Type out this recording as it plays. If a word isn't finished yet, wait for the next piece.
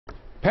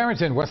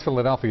Parents in West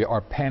Philadelphia are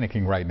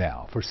panicking right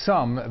now. For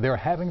some, they're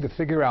having to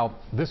figure out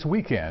this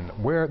weekend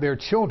where their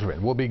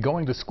children will be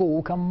going to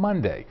school come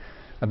Monday.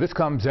 Now, this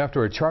comes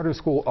after a charter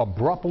school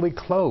abruptly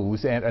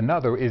closed and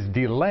another is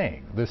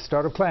delaying the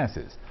start of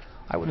classes.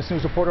 Eyewitness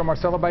News reporter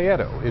Marcella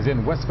Baietto is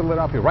in West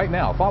Philadelphia right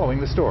now following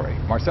the story.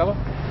 Marcella?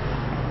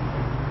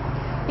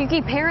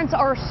 Yuki, parents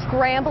are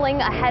scrambling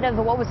ahead of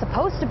what was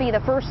supposed to be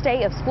the first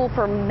day of school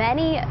for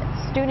many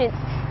students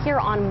here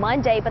on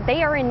Monday, but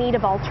they are in need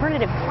of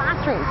alternative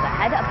classrooms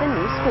ahead of the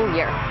new school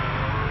year.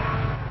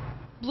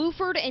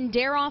 Bluford and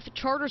Daroff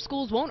charter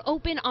schools won't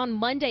open on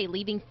Monday,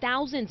 leaving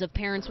thousands of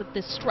parents with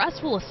the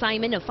stressful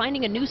assignment of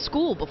finding a new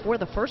school before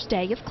the first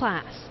day of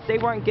class. They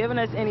weren't giving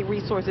us any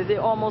resources. It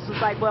almost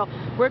was like, well,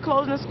 we're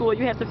closing the school,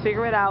 you have to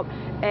figure it out,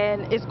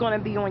 and it's going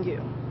to be on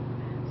you.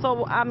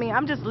 So, I mean,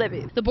 I'm just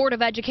livid. The Board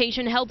of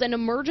Education held an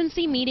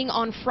emergency meeting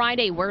on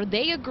Friday where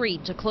they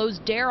agreed to close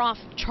Daroff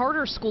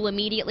Charter School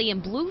immediately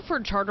and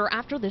Bluford Charter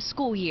after this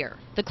school year.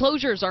 The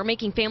closures are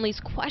making families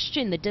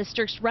question the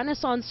district's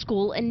Renaissance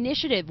School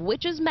initiative,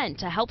 which is meant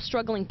to help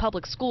struggling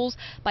public schools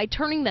by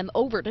turning them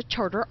over to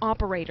charter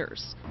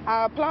operators.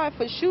 I applied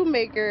for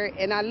Shoemaker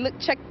and I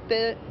checked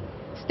the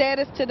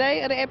status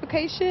today of the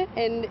application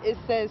and it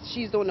says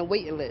she's on the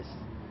waiting list.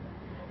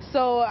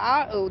 So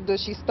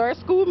does she start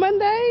school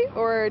Monday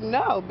or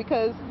no?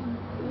 Because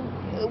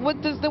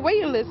what does the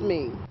waiting list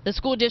mean? The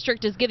school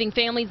district is giving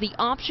families the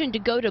option to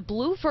go to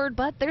Bluford,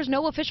 but there's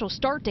no official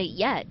start date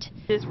yet.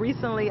 Just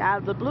recently, out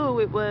of the blue,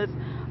 it was,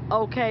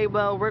 okay,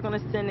 well, we're going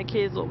to send the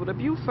kids over to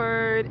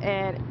Bluford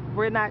and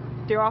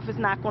their office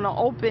not going to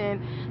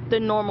open the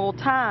normal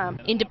time.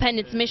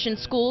 Independence Mission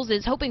Schools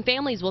is hoping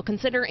families will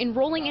consider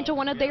enrolling into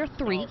one of their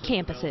 3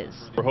 campuses.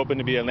 We're hoping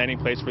to be a landing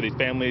place for these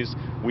families.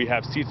 We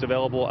have seats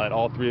available at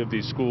all 3 of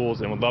these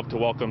schools and would love to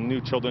welcome new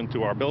children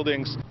to our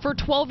buildings. For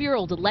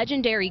 12-year-old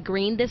Legendary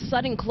Green, this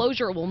sudden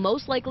closure will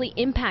most likely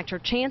impact her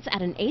chance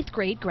at an 8th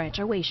grade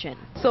graduation.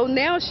 So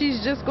now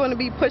she's just going to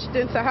be pushed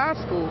into high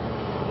school.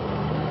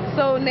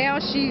 So now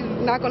she's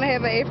not going to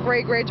have an 8th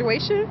grade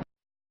graduation?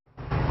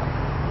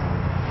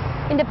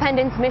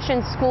 Independence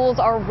Mission Schools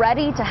are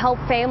ready to help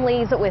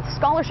families with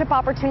scholarship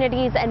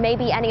opportunities and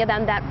maybe any of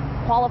them that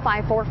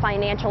qualify for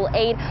financial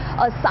aid.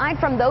 Aside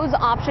from those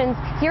options,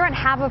 here at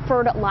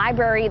Haverford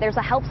Library, there's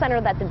a help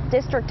center that the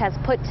district has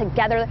put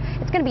together.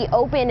 It's going to be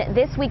open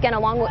this weekend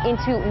along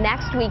into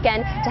next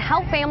weekend to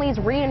help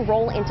families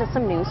re-enroll into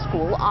some new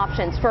school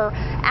options. For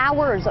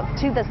hours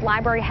to this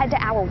library, head to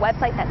our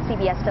website, that's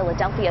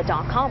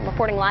cbsphiladelphia.com.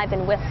 Reporting live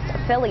in West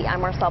Philly,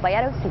 I'm Marcella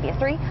Baietto, CBS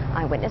 3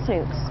 Eyewitness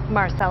News.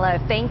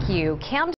 Marcella, thank you.